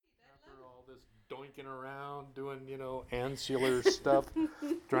doinking around, doing, ancillary stuff,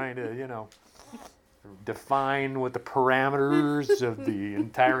 trying to, define what the parameters of the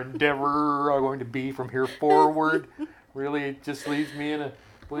entire endeavor are going to be from here forward. Really, it just leaves me in a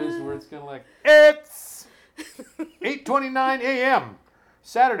place where it's kind of like, it's 8:29 a.m.,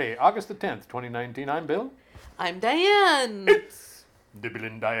 Saturday, August the 10th, 2019. I'm Bill. I'm Diane. It's Bill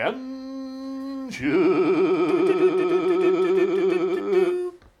and Diane Show.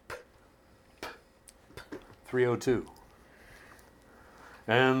 3:02.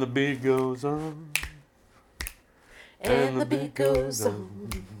 And the beat goes on. And the beat goes on.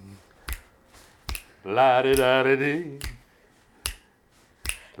 La-di-da-di-dee.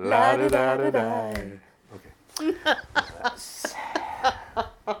 La-di-da-di-da. Okay.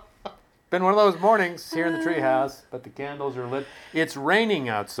 Been one of those mornings here in the treehouse, but the candles are lit. It's raining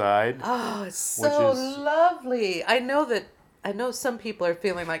outside. Oh, it's so lovely. I know some people are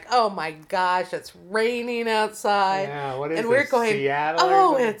feeling like, oh my gosh, it's raining outside. Yeah, what is and this, we're going, Seattle?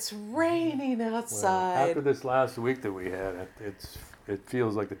 Oh, it's raining outside. Well, after this last week that we had, it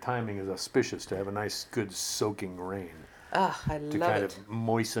feels like the timing is auspicious to have a nice, good soaking rain. Oh, I love it. To kind of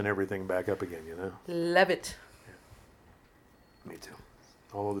moisten everything back up again, Love it. Yeah. Me too.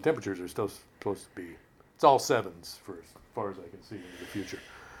 Although the temperatures are still supposed to be, it's all 7s for as far as I can see into the future.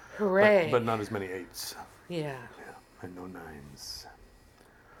 Hooray. But not as many 8s. Yeah. And no 9s,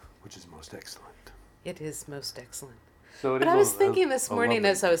 which is most excellent. It is most excellent. So but I was thinking this morning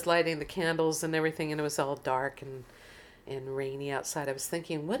as I was lighting the candles and everything, and it was all dark and rainy outside, I was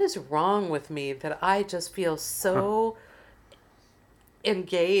thinking, what is wrong with me that I just feel so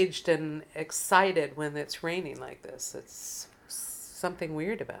engaged and excited when it's raining like this? It's something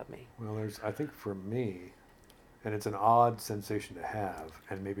weird about me. Well, I think for me, and it's an odd sensation to have,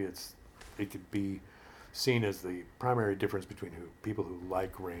 and maybe it could be seen as the primary difference between people who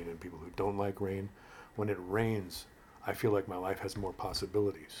like rain and people who don't like rain. When it rains, I feel like my life has more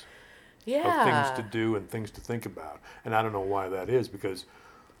possibilities of things to do and things to think about. And I don't know why that is, because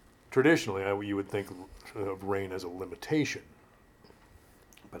traditionally you would think of rain as a limitation,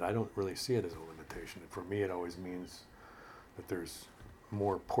 but I don't really see it as a limitation. For me, it always means that there's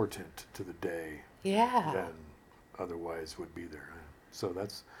more portent to the day than otherwise would be there. So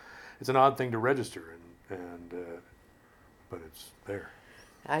it's an odd thing to register, but it's there.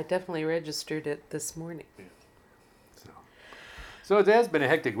 I definitely registered it this morning. Yeah. So it has been a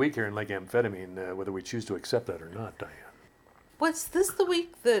hectic week here in Lake Amphetamine, whether we choose to accept that or not, Diane. Was this the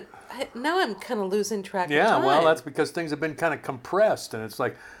week that... now I'm kind of losing track of time. Yeah, well, that's because things have been kind of compressed, and it's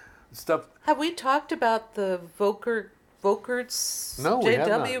like stuff... Have we talked about the Vokerts? No, we have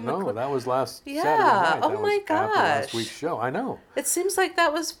not. No, that was last Saturday night. Oh my gosh. After last week's show. I know. It seems like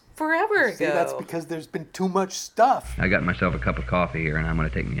that was forever ago. See, that's because there's been too much stuff. I got myself a cup of coffee here, and I'm going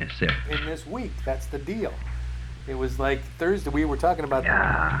to take me a sip. In this week, that's the deal. It was like Thursday. We were talking about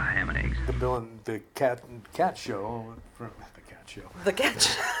ham and eggs. The Bill and the cat show. The cat show. The cat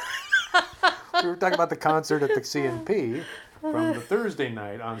show. We were talking about the concert at the CNP from the Thursday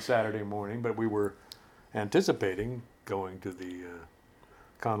night on Saturday morning, but we were anticipating going to the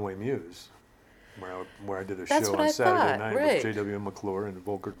Conway Muse, where I did a show on Saturday night with J.W. McClure and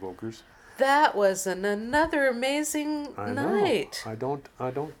Volkers. That was another amazing night. I don't.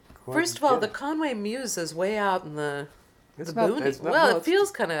 First of all, the Conway Muse is way out in the boonies. Well, it feels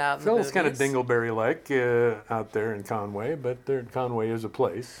kind of out in the boonies. It feels kind of Dingleberry-like out there in Conway, but Conway is a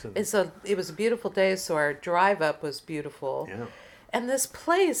place. It was a beautiful day, so our drive up was beautiful. Yeah. And this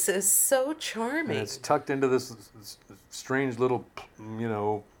place is so charming. And it's tucked into this strange little,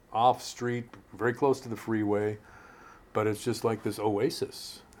 off street, very close to the freeway, but it's just like this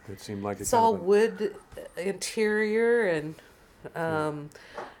oasis. It seemed like it's all wood interior and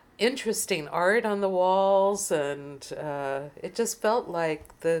interesting art on the walls, and it just felt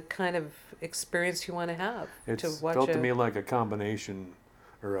like the kind of experience you want to have. It felt to me like a combination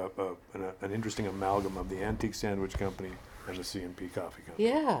or an interesting amalgam of the Antique Sandwich Company and the CNP Coffee Company.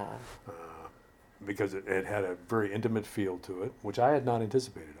 Yeah. Because it had a very intimate feel to it, which I had not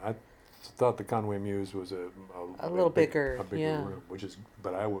anticipated. I thought the Conway Muse was a little bigger room,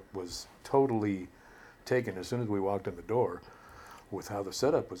 but I was totally taken as soon as we walked in the door with how the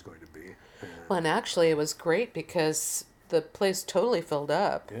setup was going to be. Well, and actually it was great because the place totally filled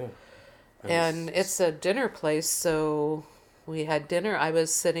up. Yeah. And it's a dinner place, so we had dinner. I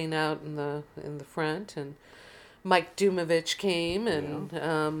was sitting out in the front, and Mike Dumovich came,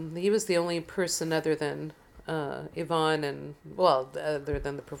 and he was the only person other than Yvonne other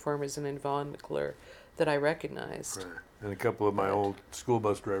than the performers and Yvonne McClure that I recognized. Right. And a couple of my old school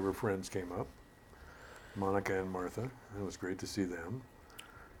bus driver friends came up, Monica and Martha. It was great to see them.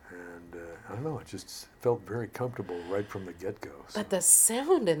 And I don't know, it just felt very comfortable right from the get-go. So. But the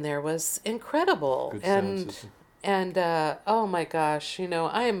sound in there was incredible. Good sound system. And oh my gosh,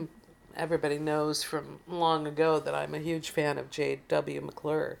 everybody knows from long ago that I'm a huge fan of J.W.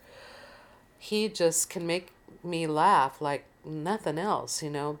 McClure. He just can make me laugh like nothing else,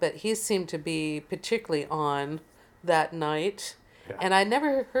 but he seemed to be particularly on that night. Yeah. And I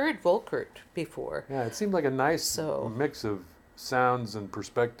never heard Volkert before. Yeah, it seemed like a nice mix of sounds and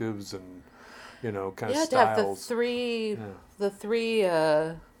perspectives and, kind of styles. To have the three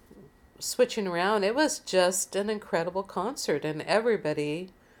switching around. It was just an incredible concert, and everybody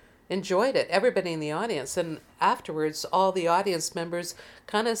enjoyed it. Everybody in the audience, and afterwards, all the audience members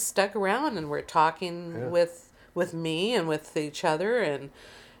kind of stuck around and were talking with me and with each other,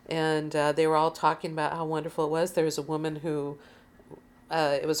 and they were all talking about how wonderful it was. There was a woman who.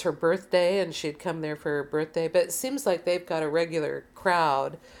 It was her birthday, and she'd come there for her birthday. But it seems like they've got a regular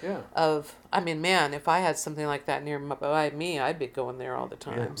crowd of... I mean, man, if I had something like that near me, I'd be going there all the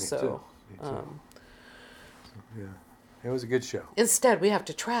time. Yeah, me too. Yeah, it was a good show. Instead, we have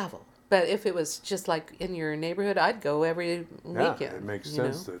to travel. But if it was just like in your neighborhood, I'd go every weekend. Yeah, it makes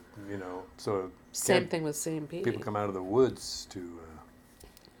sense that, so... Same thing with CMP. People come out of the woods to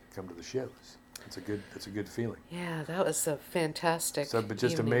come to the shows. It's a good feeling. Yeah, that was a fantastic But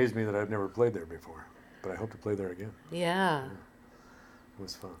just evening. amazed me that I've never played there before. But I hope to play there again. Yeah. It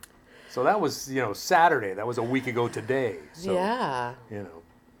was fun. So that was, Saturday. That was a week ago today. So, yeah.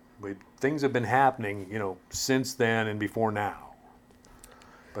 Things have been happening, since then and before now.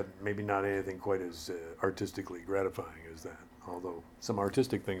 But maybe not anything quite as artistically gratifying as that. Although some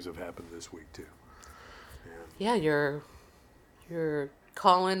artistic things have happened this week too. Yeah, you're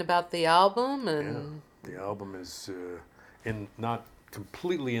calling about the album, and the album is not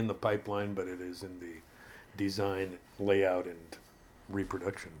completely in the pipeline, but it is in the design, layout, and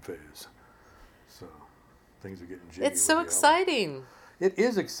reproduction phase. So things are getting jiggy. It's so exciting. It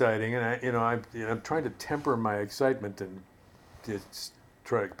is exciting, and I'm trying to temper my excitement and just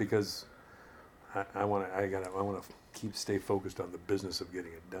try, because I want to stay focused on the business of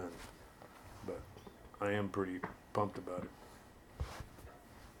getting it done. But I am pretty pumped about it.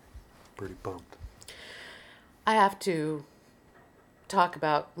 Pretty pumped. I have to talk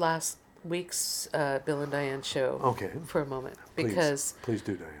about last week's Bill and Diane show for a moment. Because please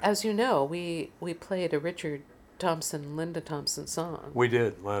do, Diane. As you know, we played a Richard Thompson, Linda Thompson song. We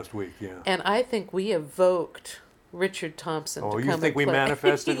did last week, yeah. And I think we evoked Richard Thompson to come and play. Oh, you think we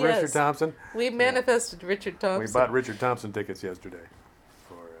manifested yes. Richard Thompson? We manifested Richard Thompson. We bought Richard Thompson tickets yesterday.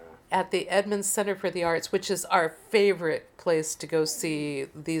 At the Edmonds Center for the Arts, which is our favorite place to go see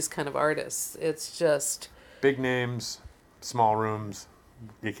these kind of artists. It's just... big names, small rooms.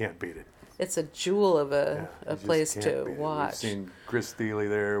 You can't beat it. It's a jewel of a place to watch. We've seen Chris Thiele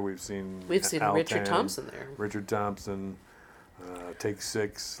there. We've seen Richard Thompson there. Richard Thompson. Take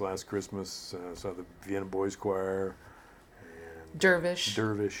Six last Christmas. Saw the Vienna Boys Choir. And Dervish,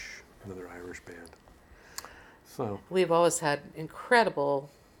 another Irish band. So we've always had incredible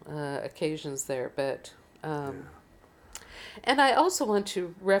occasions there, but and I also want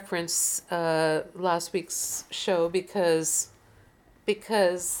to reference last week's show because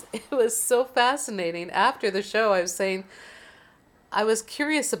it was so fascinating. After the show, I was saying I was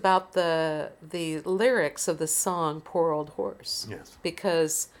curious about the lyrics of the song "Poor Old Horse."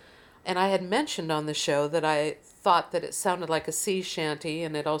 Yes. And I had mentioned on the show that I thought that it sounded like a sea shanty,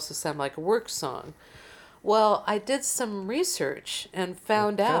 and it also sounded like a work song. Well, I did some research and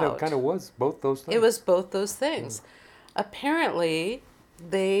found out... Kind of was both those things. It was both those things. Apparently,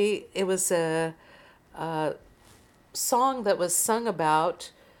 it was a song that was sung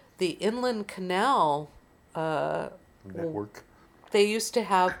about the Inland Canal... network. They used to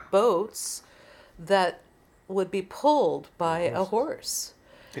have boats that would be pulled by a horse.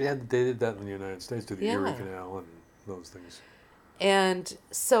 Yeah, they did that in the United States, to the Erie Canal and those things. And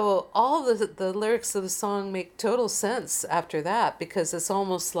so all the lyrics of the song make total sense after that, because it's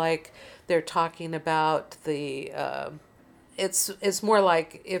almost like they're talking about the... It's more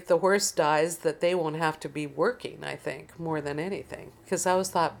like if the horse dies that they won't have to be working, I think, more than anything. Because I always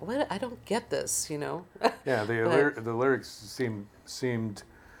thought, what? I don't get this, Yeah, the lyrics seemed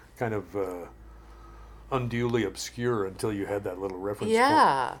kind of unduly obscure until you had that little reference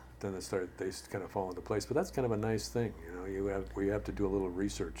point. Then they kind of fall into place. But that's kind of a nice thing, you have to do a little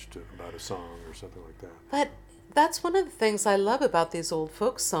research about a song or something like that. But that's one of the things I love about these old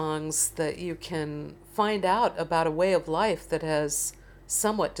folk songs, that you can find out about a way of life that has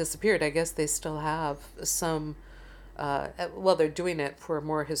somewhat disappeared. I guess they still have some, they're doing it for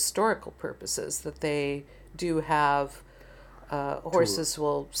more historical purposes, that they do have horses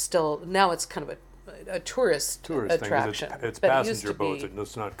will still, now it's kind of a tourist attraction. Thing, it's but passenger it boats.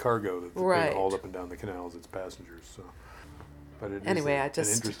 It's not cargo that's right. being hauled up and down the canals. It's passengers. So, but it anyway, is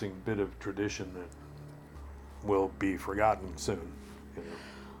an interesting bit of tradition that will be forgotten soon. You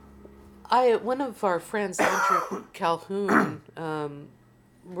know? One of our friends, Andrew Calhoun,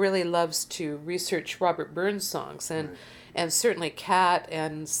 really loves to research Robert Burns songs, and right. and certainly Kat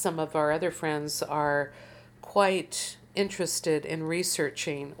and some of our other friends are quite interested in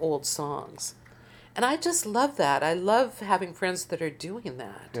researching old songs. And I just love that. I love having friends that are doing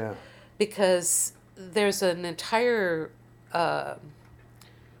that. Yeah. Because there's an entire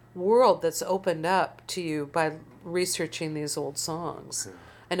world that's opened up to you by researching these old songs. Yeah.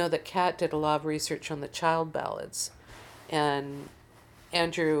 I know that Kat did a lot of research on the child ballads. And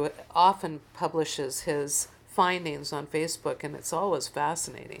Andrew often publishes his findings on Facebook, and it's always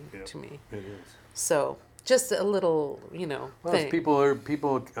fascinating to me. It is. So just a little, Well, thing. people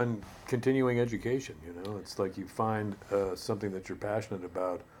on continuing education. It's like you find something that you're passionate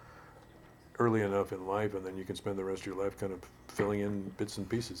about early enough in life, and then you can spend the rest of your life kind of filling in bits and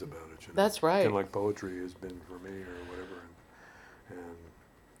pieces about it. That's right. Kind of like poetry has been for me, or whatever. And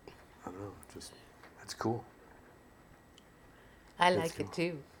I don't know, it's cool. I like it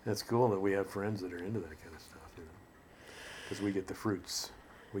too. It's cool that we have friends that are into that kind of stuff, because we get the fruits,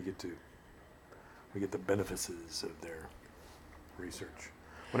 we get the benefices of their research.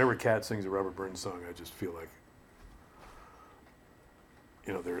 Whenever Kat sings a Robert Burns song, I just feel like,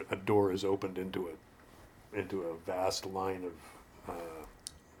 a door is opened into a vast line of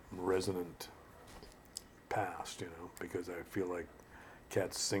resonant past, because I feel like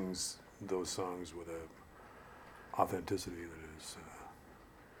Kat sings those songs with a authenticity that is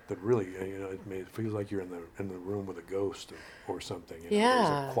that really, it feels like you're in the room with a ghost or something. There's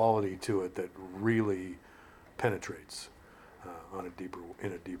a quality to it that really penetrates in a deeper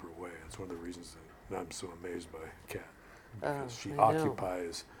way. It's one of the reasons that I'm so amazed by Kat, because she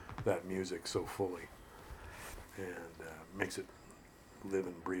occupies that music so fully and makes it live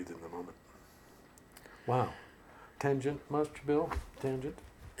and breathe in the moment. Wow. Tangent much, Bill? Tangent?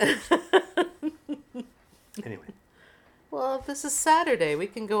 Anyway. Well, this is Saturday. We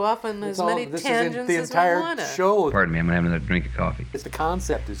can go off on as many tangents the as entire we want to. show. Pardon me, I'm going to have another drink of coffee. It's the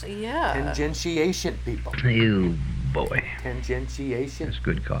concept is tangentiation, people. Oh, boy. Tangentiation. That's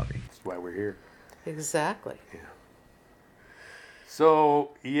good coffee. That's why we're here. Exactly. Yeah.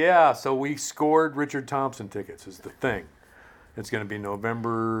 So we scored Richard Thompson tickets is the thing. It's going to be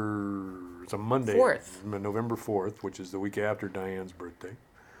it's a Monday. 4th. November 4th, which is the week after Diane's birthday.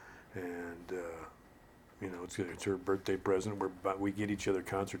 And, it's her birthday present. We get each other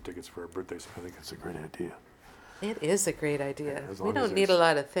concert tickets for our birthdays. I think it's a great idea. It is a great idea. Yeah, we don't need a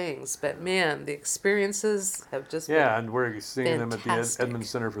lot of things, but man, the experiences have just been and we're seeing them at the fantastic. Edmonds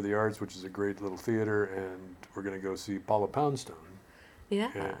Center for the Arts, which is a great little theater, and we're going to go see Paula Poundstone. Yeah.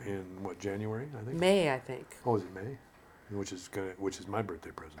 In January, I think? May, I think. Oh, is it May? Which is my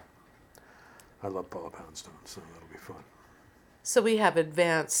birthday present. I love Paula Poundstone, so that'll be fun. So we have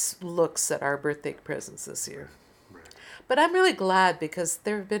advanced looks at our birthday presents this year. Right. But I'm really glad, because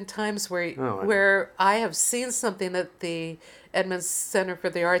there have been times where I have seen something at the Edmonds Center for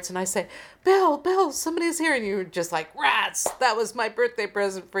the Arts, and I say, Bill, somebody's here, and you're just like, rats, that was my birthday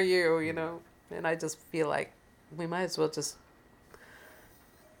present for you, And I just feel like we might as well just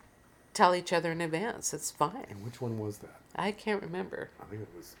tell each other in advance. It's fine. And which one was that? I can't remember. I think it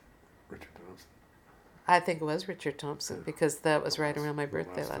was Richard Thompson. I think it was Richard Thompson, because that was right around my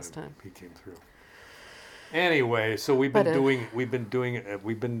birthday last time. He came through. Anyway, so we've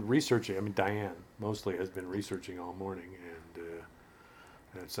been researching. I mean, Diane mostly has been researching all morning, and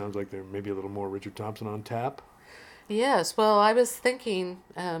it sounds like there may be a little more Richard Thompson on tap. Yes, well, I was thinking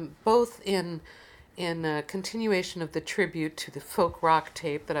both in continuation of the tribute to the folk rock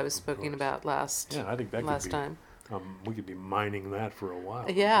tape that I was speaking about last I think that last time. We could be mining that for a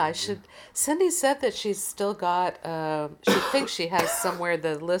while. Yeah, I should. Cindy said that she's still got. She thinks she has somewhere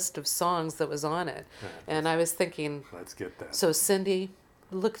the list of songs that was on it, and I was thinking. Let's get that. So Cindy,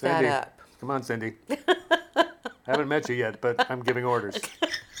 look that up. Come on, Cindy. I haven't met you yet, but I'm giving orders.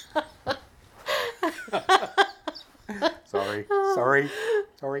 Sorry.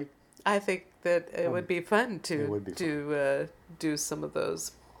 I think that it would be fun to do some of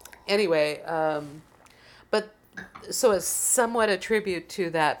those. Anyway, but so it's somewhat a tribute to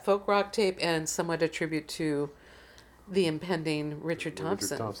that folk rock tape, and somewhat a tribute to the impending Richard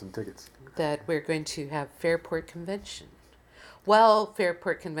Thompson tickets that we're going to have Fairport Convention. Well,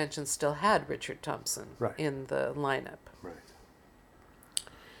 Fairport Convention still had Richard Thompson in the lineup. Right.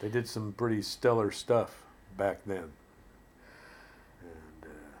 They did some pretty stellar stuff back then.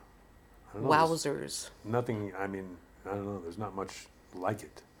 I don't know, Wowzers. nothing, I mean, I don't know, there's not much like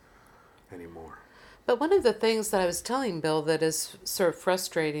it anymore. But one of the things that I was telling Bill that is sort of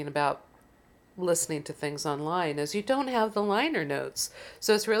frustrating about listening to things online is you don't have the liner notes.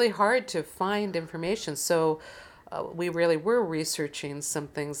 So it's really hard to find information. So we really were researching some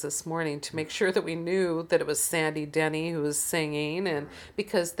things this morning to make sure that we knew that it was Sandy Denny who was singing, and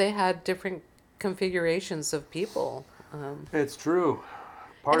because they had different configurations of people. It's true.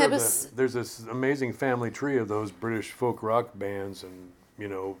 And it was- There's this amazing family tree of those British folk rock bands, and you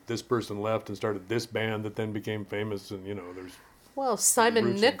know, this person left and started this band that then became famous, and you know, there's Well, Simon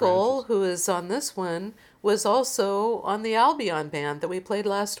roots and Nicol, branches. who is on this one, was also on the Albion band that we played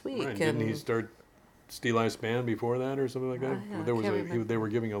last week. right. Didn't he start Steel Ice Band before that or something like that? yeah, There was can't remember. they were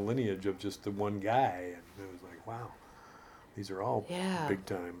giving a lineage of just the one guy, and it was like, wow, these are all Yeah. big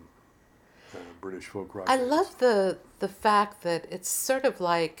time British folk rock. I bands. love the fact that it's sort of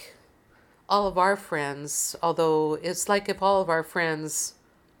like all of our friends, although it's like if all of our friends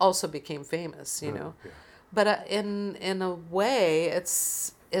also became famous, you know. Yeah. But in a way,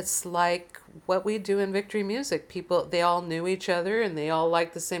 it's like what we do in Victory Music. People, they all knew each other and they all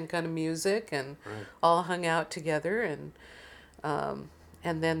liked the same kind of music and Right. all hung out together, and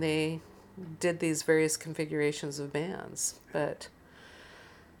then they did these various configurations of bands.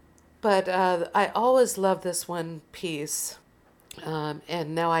 But I always loved this one piece,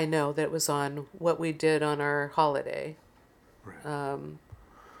 and now I know that it was on what we did on our holiday. Right.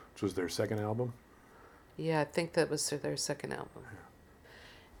 Which was their second album, Yeah, I think that was their second album.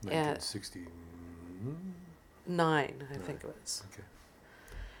 1960. 9, I think it was. Okay.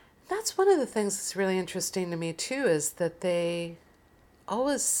 That's one of the things that's really interesting to me too, is that they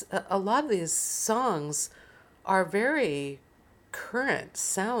always, a lot of these songs are very current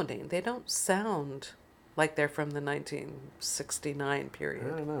sounding. They don't sound like they're from the 1969 I period.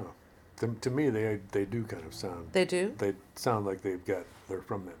 don't know. To me, they do kind of sound. They do? They sound like they're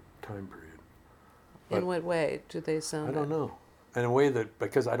from that time period. In But what way do they sound? I don't know. In a way that,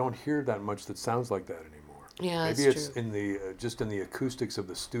 because I don't hear that much that sounds like that anymore. Yeah, Maybe that's it's true. in the just in the acoustics of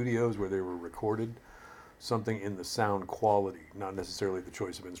the studios where they were recorded, something in the sound quality, not necessarily the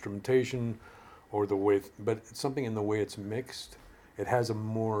choice of instrumentation, or the way, but it's something in the way it's mixed. It has a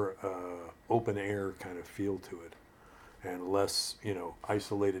more open air kind of feel to it, and less, you know,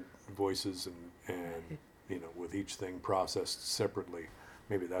 isolated voices and you know, with each thing processed separately.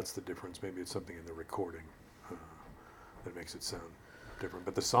 Maybe that's the difference. Maybe it's something in the recording that makes it sound different.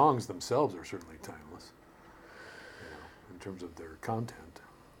 But the songs themselves are certainly timeless, you know, in terms of their content.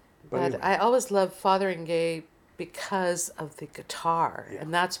 But anyway, I always loved Fathering Gay because of the guitar. Yeah.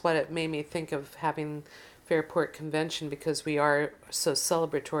 And that's what it made me think of having Fairport Convention, because we are so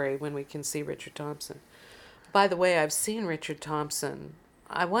celebratory when we can see Richard Thompson. By the way, I've seen Richard Thompson,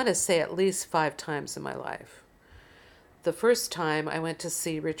 I want to say at least 5 times in my life. The first time I went to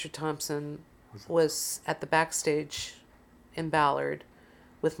see Richard Thompson was at the backstage in Ballard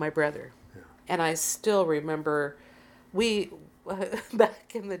with my brother. Yeah. And I still remember we,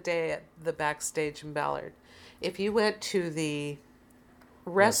 back in the day at the backstage in Ballard, if you went to the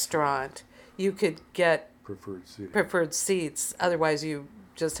restaurant, you could get preferred seating. Otherwise, you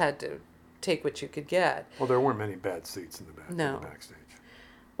just had to take what you could get. Well, there weren't many bad seats in the back. No. In the backstage.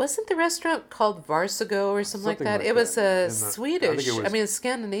 Wasn't the restaurant called Varsago or something like Something that? like It was that. a In the- Swedish, I think it was-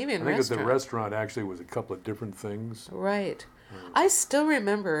 Scandinavian I think restaurant. that the restaurant actually was a couple of different things. Right. I still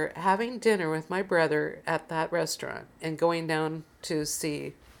remember having dinner with my brother at that restaurant and going down to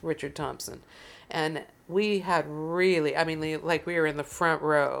see Richard Thompson. And we had really, like we were in the front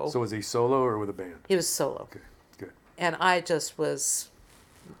row. So was he solo or with a band? He was solo. Okay, good. And I just was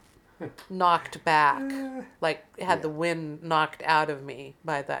knocked back, like had Yeah. the wind knocked out of me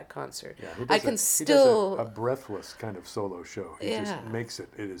by that concert. Yeah, he I does can he still, does a breathless kind of solo show. He just Yeah. makes it.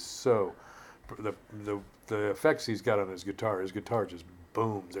 It is so. The effects he's got on his guitar just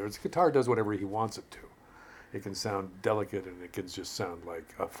booms. His guitar does whatever he wants it to. It can sound delicate, and it can just sound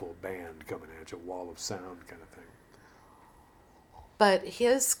like a full band coming at you, a wall of sound kind of thing. but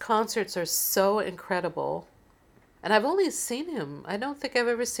his concerts are so incredible. And I've only seen him, I don't think I've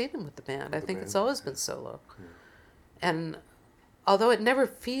ever seen him with the band. I the think it's band? always been solo. And although it never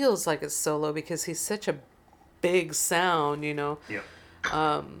feels like it's solo because he's such a big sound, you know. Yep.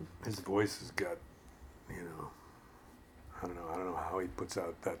 His voice has got, you know, I don't know how he puts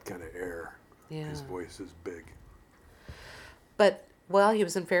out that kind of air. Yeah. His voice is big. But while he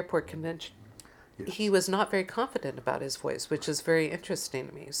was in Fairport Convention, Yes. he was not very confident about his voice, which is very interesting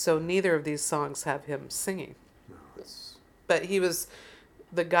to me. So neither of these songs have him singing. No, it's But he was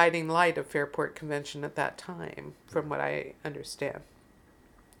the guiding light of Fairport Convention at that time, from what I understand.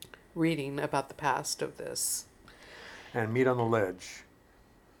 reading about the past of this. And Meet on the Ledge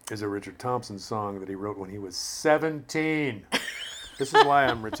is a Richard Thompson song that he wrote when he was 17. This is why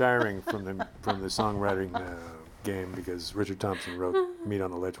I'm retiring from the songwriting game, because Richard Thompson wrote Meet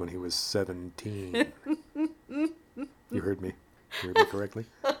on the Ledge when he was 17. You heard me. You heard me correctly?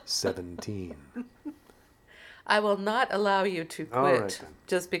 17. I will not allow you to All quit right, then.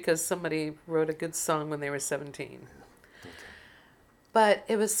 just because somebody wrote a good song when they were 17. But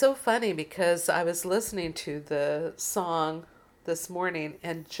it was so funny because I was listening to the song this morning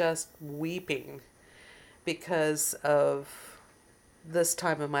and just weeping because of this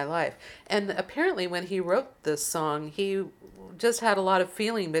time of my life. And apparently when he wrote this song, he just had a lot of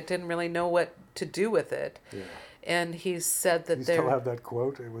feeling but didn't really know what to do with it. Yeah. And he said that You still have that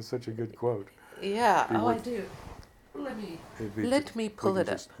quote? It was such a good quote. Yeah. Be Oh, worth- I do. Let me We pull can it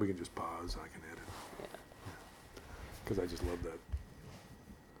up. We can just pause. I can edit. Yeah. Because I just love that.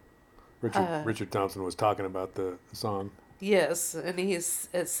 Richard Thompson was talking about the song. Yes, and it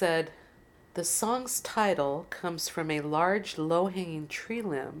said, the song's title comes from a large low-hanging tree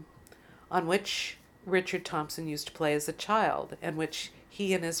limb on which Richard Thompson used to play as a child, and which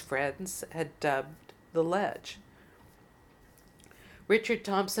he and his friends had dubbed the ledge. Richard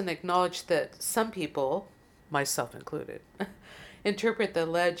Thompson acknowledged that some people, myself included, interpret the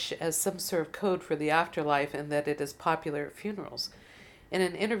ledge as some sort of code for the afterlife and that it is popular at funerals. In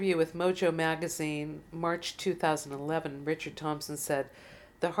an interview with Mojo Magazine, March 2011, Richard Thompson said,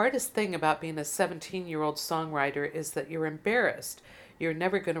 "The hardest thing about being a 17-year-old songwriter is that you're embarrassed. You're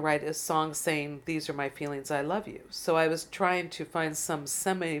never going to write a song saying, 'These are my feelings, I love you.' So I was trying to find some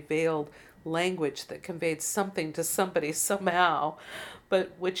semi-veiled language that conveyed something to somebody somehow,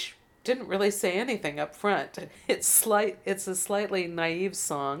 but which didn't really say anything up front. It's a slightly naive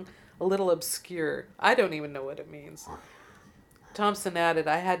song, a little obscure. I don't even know what it means." Thompson added,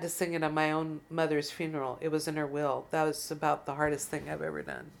 "I had to sing it on my own mother's funeral. It was in her will. That was about the hardest thing I've ever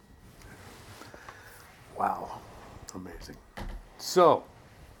done." Wow. Amazing. So,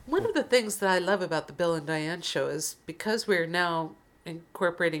 One of the things that I love about the Bill and Diane show is because we're now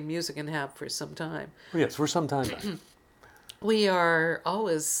incorporating music and have for some time, yes, for some time back. we are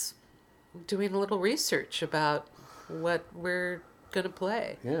always doing a little research about what we're going to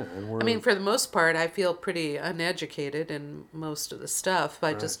play. Yeah, and we're... I mean, for the most part, I feel pretty uneducated in most of the stuff.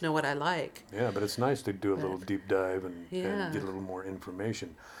 I just know what I like. Yeah, but it's nice to do a little deep dive and get a little more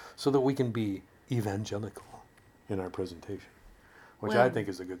information so that we can be evangelical in our presentation, which I think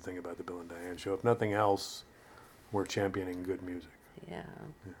is a good thing about the Bill and Diane show. If nothing else, we're championing good music. Yeah.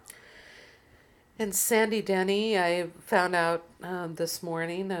 And Sandy Denny, I found out this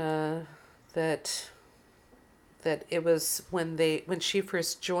morning that it was when she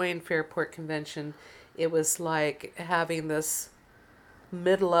first joined Fairport Convention, it was like having this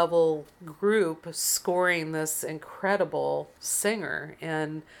mid-level group scoring this incredible singer,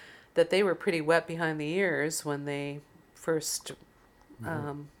 and that they were pretty wet behind the ears when they first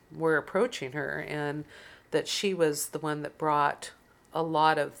were approaching her, and that she was the one that brought a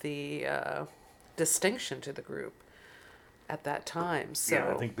lot of the distinction to the group at that time. So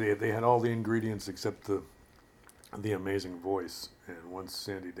yeah, I think they had all the ingredients except the amazing voice, and once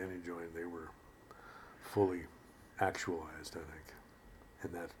Sandy Denny joined, they were fully actualized, I think,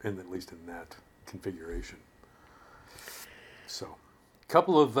 at least in that configuration. So,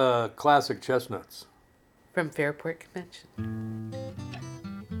 couple of classic chestnuts from Fairport Convention.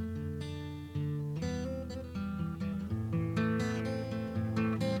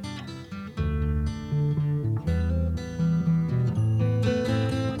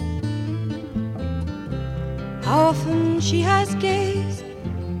 How often she has gazed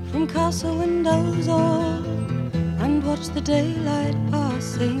from castle windows all, and watched the daylight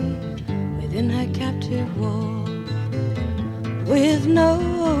passing within her captive wall, with no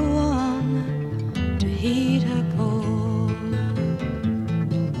one to heed her call.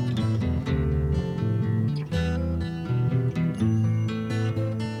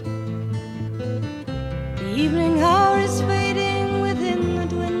 The evening hour is fading within the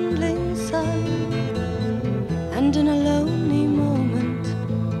dwindling sun, and in a lonely moment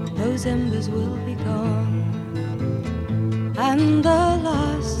those embers will be gone, and the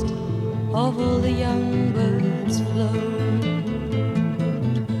last of all the young birds flown.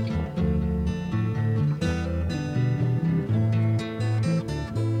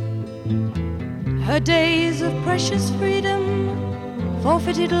 Her days of precious freedom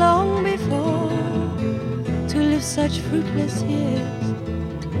forfeited long before, to live such fruitless years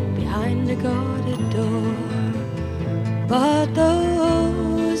behind a guarded door. But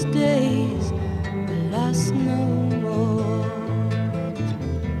those days will last no more.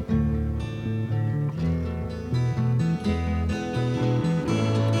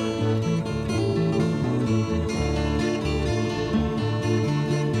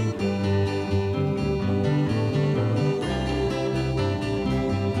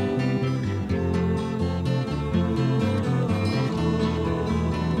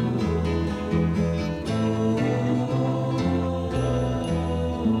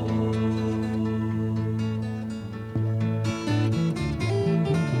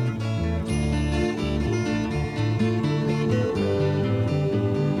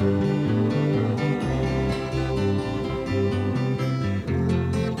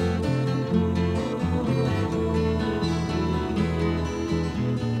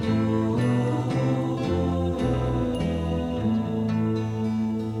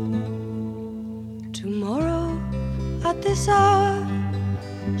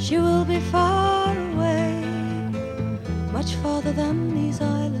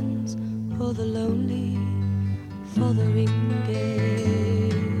 for the lonely, for the ringgit.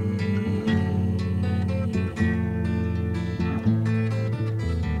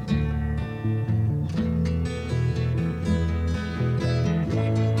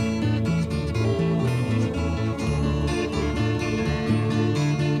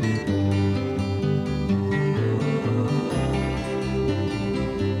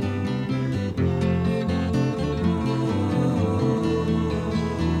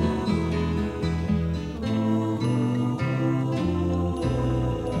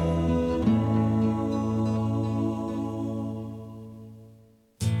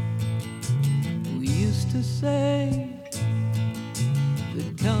 To say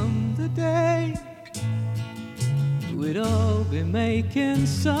that come the day we'd all be making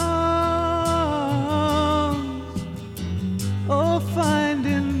songs or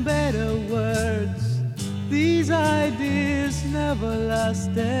finding better words. These ideas never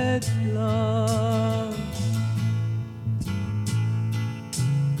lasted long.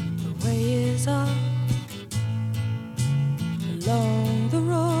 The way is up along the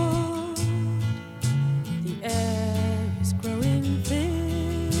road. Air is growing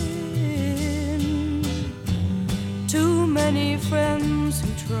thin. Too many friends who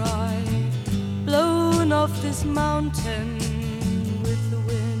try blown off this mountain with the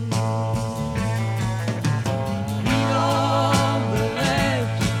wind. Meet on the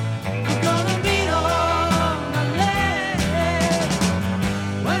ledge. We're gonna meet on the ledge.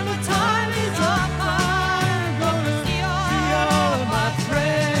 When the time is up, I'm gonna see all of my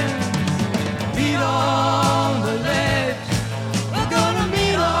friends. Meet on.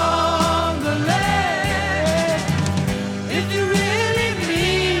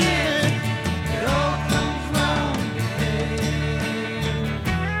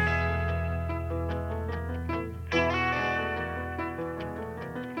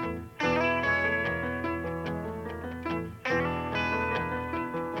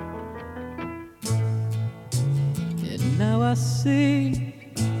 Now I see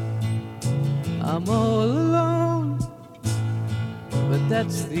I'm all alone, but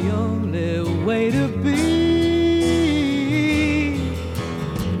that's the only way to be.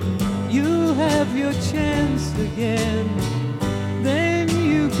 You'll have your chance again, then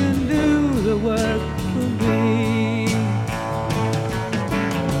you can do the work for me.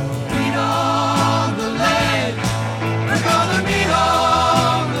 Meet on the ledge, we're gonna meet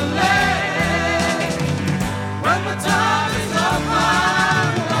on the ledge. When the time is up,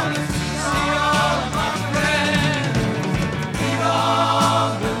 I'm gonna see all of my friends. Meet on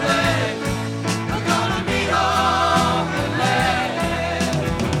the ledge, we're gonna meet on the ledge.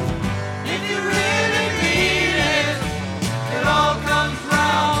 If you really mean it, it all comes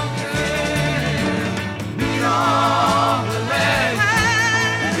round again. Meet on the ledge,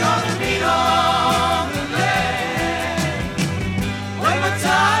 we're gonna meet on the ledge. When the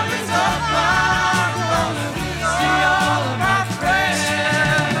time is up, I'm gonna see all of my friends.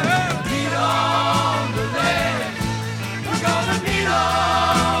 Meet on the ledge, we're gonna meet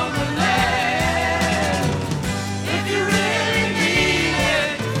on the ledge. If you really mean it,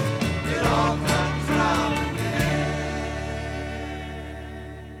 it all comes round again.